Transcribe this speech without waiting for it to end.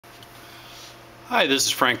Hi, this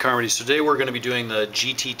is Frank Carmody. So today we're going to be doing the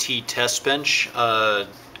GTT test bench kind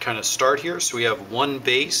of start here. So we have one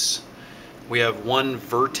base, we have one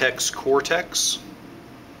Vex Cortex.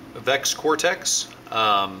 We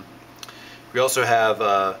also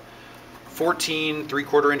have 14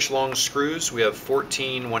 3/4 inch long screws. We have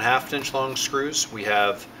 14 1/2 inch long screws. We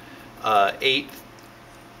have 18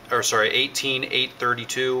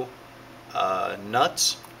 832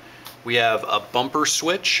 nuts. We have a bumper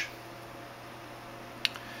switch.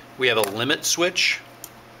 We have a limit switch.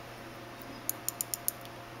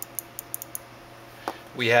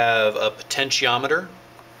 We have a potentiometer.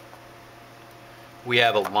 We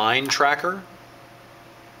have a line tracker.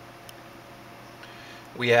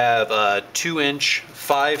 We have 5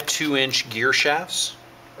 2-inch gear shafts,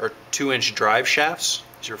 or 2-inch drive shafts.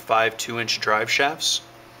 These are 5 2-inch drive shafts.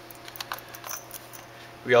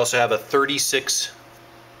 We also have a 36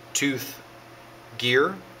 tooth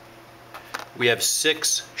gear. We have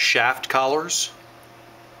 6 shaft collars.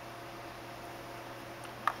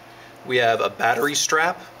 We have a battery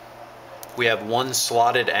strap. We have 1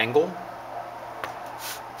 slotted angle.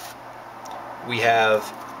 We have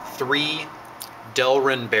 3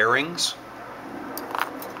 Delrin bearings.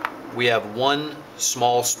 We have 1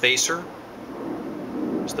 small spacer.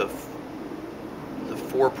 It's the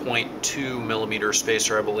 4.2 millimeter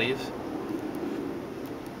spacer, I believe.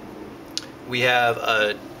 We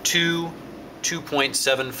have 2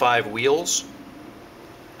 2.75 wheels.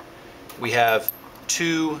 We have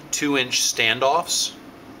 2 2-inch standoffs.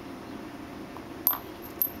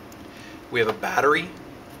 We have a battery.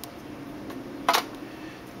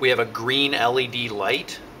 We have a green LED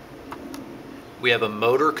light. We have a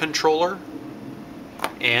motor controller.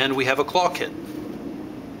 And we have a claw kit.